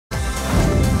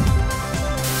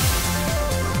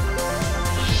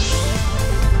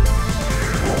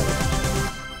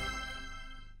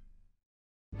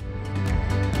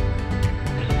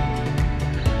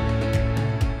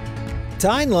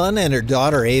Tyne Lunn and her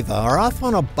daughter Ava are off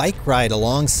on a bike ride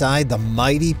alongside the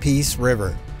mighty Peace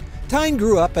River. Tyne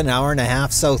grew up an hour and a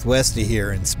half southwest of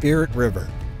here in Spirit River.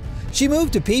 She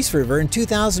moved to Peace River in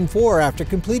 2004 after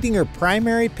completing her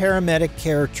primary paramedic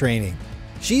care training.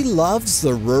 She loves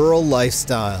the rural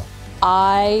lifestyle.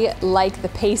 I like the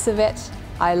pace of it.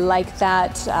 I like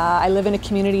that I live in a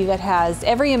community that has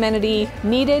every amenity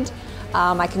needed.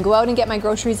 I can go out and get my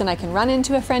groceries and I can run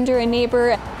into a friend or a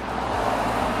neighbor.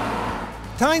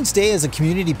 Tyne's day as a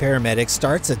community paramedic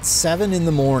starts at 7 in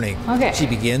the morning. Okay. She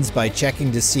begins by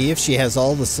checking to see if she has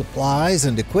all the supplies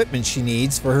and equipment she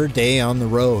needs for her day on the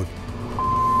road.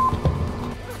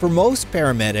 For most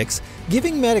paramedics,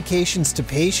 giving medications to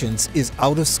patients is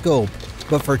out of scope,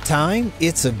 but for Tyne,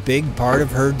 it's a big part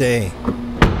of her day.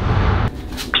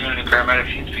 Community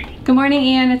paramedic speaking. Good morning,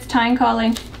 Ian. It's Tyne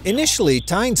calling. Initially,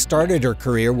 Tyne started her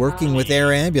career working with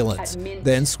air ambulance,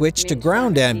 then switched to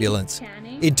ground ambulance.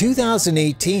 In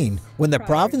 2018, when the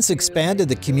province expanded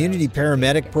the community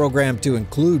paramedic program to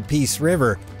include Peace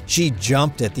River, she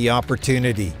jumped at the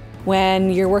opportunity. When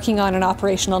you're working on an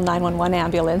operational 911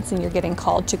 ambulance and you're getting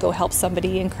called to go help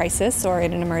somebody in crisis or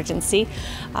in an emergency,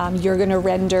 you're going to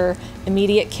render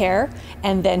immediate care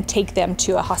and then take them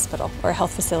to a hospital or a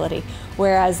health facility.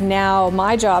 Whereas now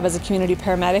my job as a community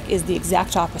paramedic is the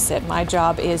exact opposite. My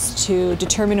job is to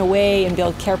determine a way and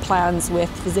build care plans with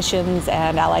physicians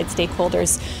and allied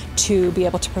stakeholders to be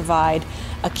able to provide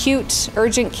acute,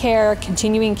 urgent care,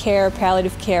 continuing care,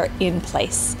 palliative care in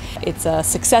place. It's a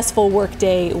successful work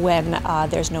day when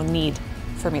there's no need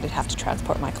for me to have to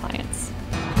transport my clients.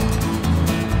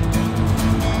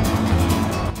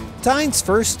 Tyne's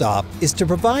first stop is to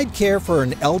provide care for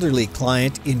an elderly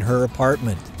client in her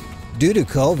apartment. Due to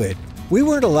COVID, we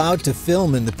weren't allowed to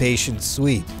film in the patient's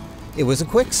suite. It was a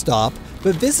quick stop,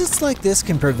 but visits like this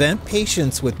can prevent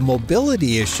patients with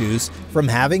mobility issues from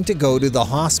having to go to the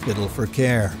hospital for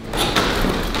care.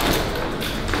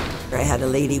 I had a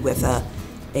lady with a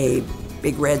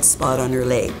big red spot on her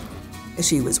leg.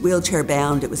 She was wheelchair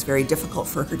bound. It was very difficult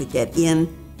for her to get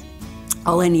in.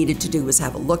 All I needed to do was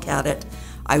have a look at it.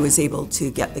 I was able to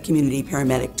get the community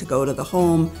paramedic to go to the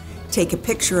home, take a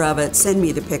picture of it, send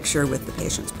me the picture with the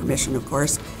patient's permission, of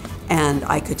course, and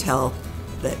I could tell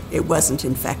that it wasn't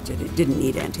infected, it didn't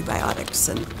need antibiotics.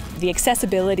 And the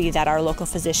accessibility that our local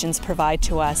physicians provide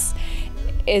to us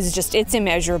is it's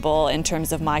immeasurable in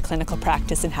terms of my clinical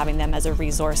practice and having them as a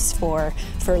resource for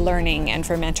learning and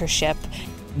for mentorship.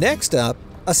 Next up,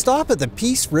 a stop at the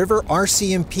Peace River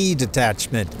RCMP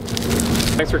detachment.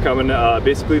 Thanks for coming.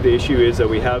 Basically the issue is that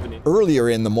we have... Earlier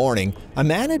in the morning, a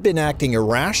man had been acting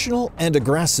irrational and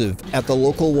aggressive at the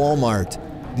local Walmart.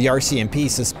 The RCMP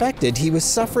suspected he was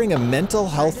suffering a mental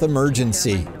health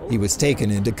emergency. He was taken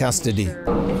into custody.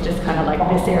 It's just kind of like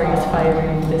this area's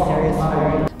firing, this area's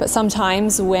firing. But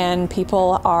sometimes when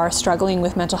people are struggling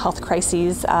with mental health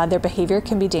crises, their behavior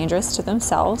can be dangerous to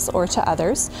themselves or to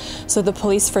others. So the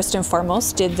police first and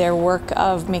foremost did their work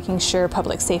of making sure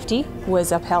public safety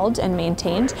was upheld and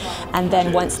maintained. And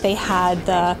then once they had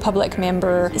the public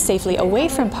member safely away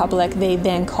from public, they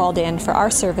then called in for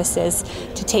our services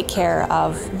to take care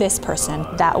of this person.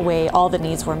 That way all the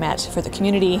needs were met for the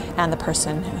community and the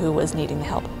person who was needing the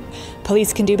help.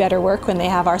 Police can do better work when they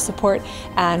have our support,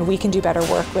 and we can do better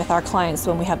work with our clients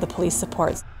when we have the police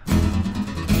support.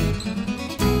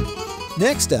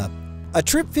 Next up, a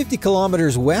trip 50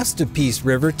 kilometers west of Peace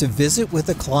River to visit with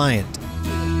a client.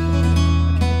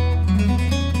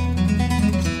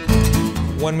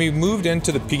 When we moved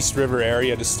into the Peace River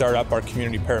area to start up our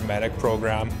community paramedic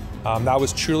program, that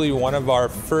was truly one of our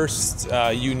first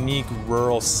unique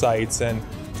rural sites, and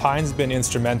Tyne's been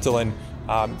instrumental in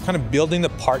kind of building the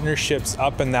partnerships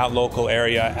up in that local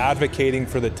area, advocating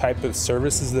for the type of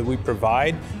services that we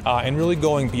provide, and really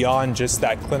going beyond just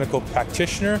that clinical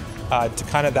practitioner to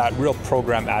kind of that real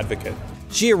program advocate.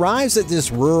 She arrives at this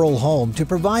rural home to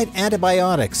provide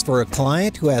antibiotics for a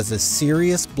client who has a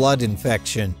serious blood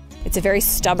infection. It's a very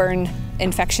stubborn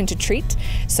infection to treat,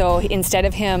 so instead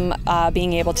of him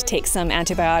being able to take some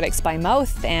antibiotics by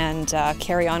mouth and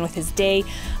carry on with his day,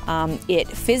 it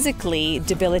physically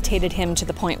debilitated him to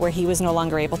the point where he was no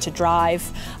longer able to drive,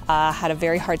 had a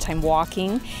very hard time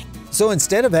walking. So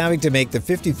instead of having to make the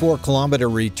 54-kilometer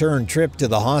return trip to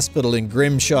the hospital in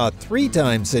Grimshaw 3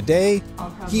 times a day,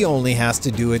 he only has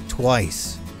to do it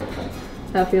twice.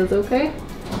 That feels okay?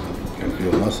 I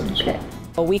feel nothing. Okay.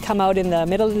 We come out in the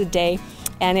middle of the day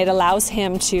and it allows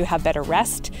him to have better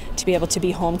rest, to be able to be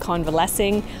home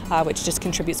convalescing, which just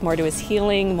contributes more to his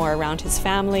healing, more around his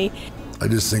family. I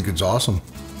just think it's awesome.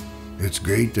 It's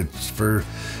great. It's for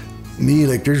me,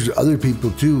 like there's other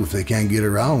people too, if they can't get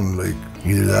around, like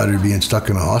Either that or being stuck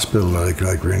in a hospital. Like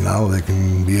right now, they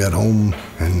can be at home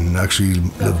and actually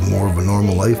live more of a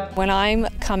normal life. When I'm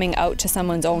coming out to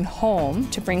someone's own home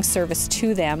to bring service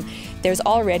to them, there's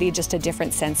already just a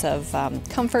different sense of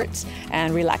comfort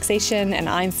and relaxation, and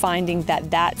I'm finding that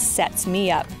that sets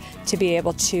me up to be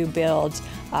able to build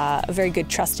a very good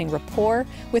trusting rapport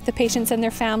with the patients and their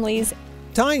families.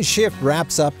 Tyne's shift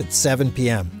wraps up at 7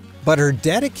 p.m., but her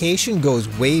dedication goes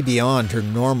way beyond her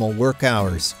normal work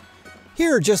hours.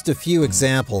 Here are just a few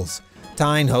examples.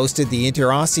 Tyne hosted the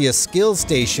Interosseous Skills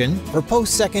Station for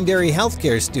post-secondary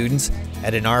healthcare students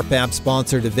at an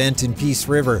RhPAP-sponsored event in Peace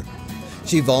River.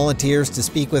 She volunteers to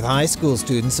speak with high school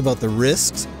students about the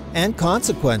risks and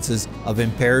consequences of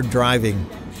impaired driving.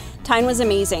 Tyne was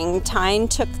amazing. Tyne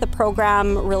took the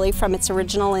program really from its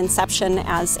original inception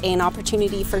as an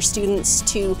opportunity for students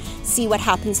to see what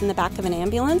happens in the back of an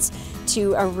ambulance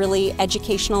to a really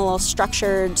educational,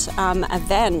 structured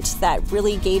event that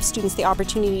really gave students the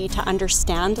opportunity to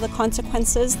understand the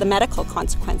consequences, the medical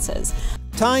consequences.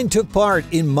 Tyne took part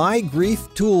in My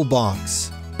Grief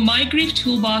Toolbox. My Grief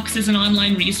Toolbox is an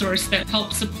online resource that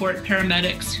helps support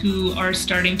paramedics who are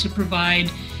starting to provide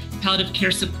palliative care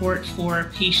support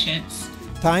for patients.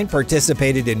 Tyne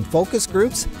participated in focus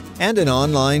groups and an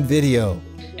online video.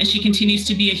 And she continues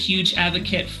to be a huge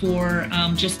advocate for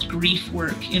just grief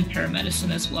work in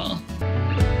paramedicine as well.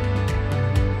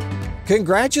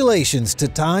 Congratulations to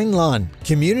Tyne Lunn,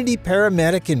 community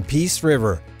paramedic in Peace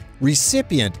River,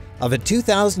 recipient of a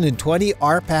 2020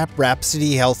 RhPAP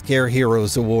Rhapsody Healthcare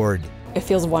Heroes Award. It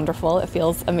feels wonderful. It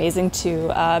feels amazing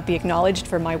to be acknowledged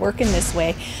for my work in this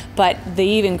way. But the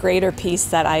even greater piece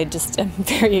that I just am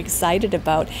very excited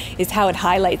about is how it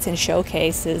highlights and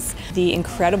showcases the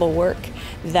incredible work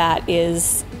that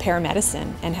is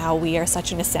paramedicine and how we are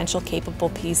such an essential, capable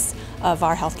piece of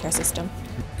our healthcare system.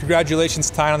 Congratulations,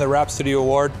 Tyne, on the Rhapsody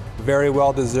Award. Very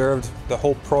well deserved. The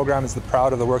whole program is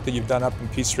proud of the work that you've done up in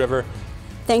Peace River.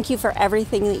 Thank you for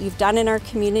everything that you've done in our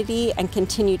community and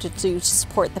continue to do to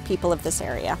support the people of this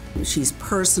area. She's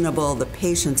personable, the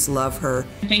patients love her.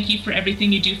 Thank you for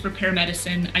everything you do for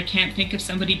paramedicine. I can't think of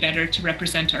somebody better to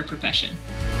represent our profession.